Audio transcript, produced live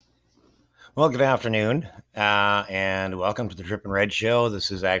Well, good afternoon, and welcome to the Trip and Red Show.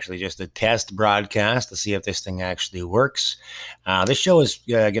 This is actually just a test broadcast to see if this thing actually works. This show is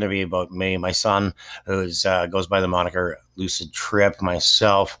going to be about me, my son, who goes by the moniker Lucid Trip,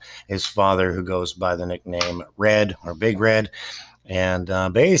 myself, his father, who goes by the nickname Red or Big Red, and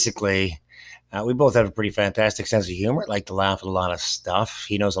basically. We both have a pretty fantastic sense of humor. Like to laugh at a lot of stuff.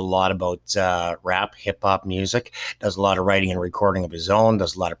 He knows a lot about rap, hip hop music. Does a lot of writing and recording of his own.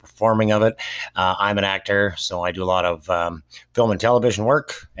 Does a lot of performing of it. I'm an actor, so I do a lot of film and television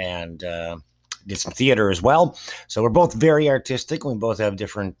work, and did some theater as well. So we're both very artistic. We both have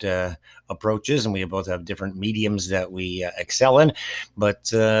different approaches, and we both have different mediums that we excel in. But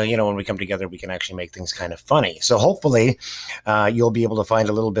when we come together, we can actually make things kind of funny. So hopefully, you'll be able to find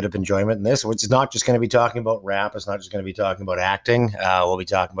a little bit of enjoyment in this. It's not just going to be talking about rap. It's not just going to be talking about acting. We'll be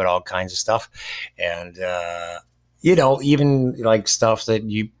talking about all kinds of stuff, and even like stuff that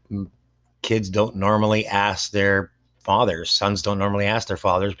you kids don't normally ask their fathers. Sons don't normally ask their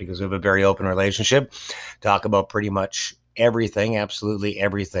fathers because we have a very open relationship. Talk about pretty much everything, absolutely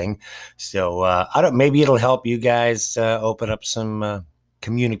everything. So I don't. Maybe it'll help you guys open up some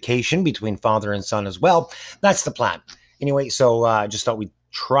communication between father and son as well. That's the plan. Anyway, so I just thought we'd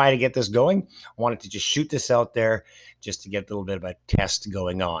try to get this going. I wanted to just shoot this out there just to get a little bit of a test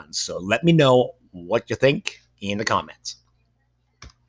going on. So let me know what you think in the comments.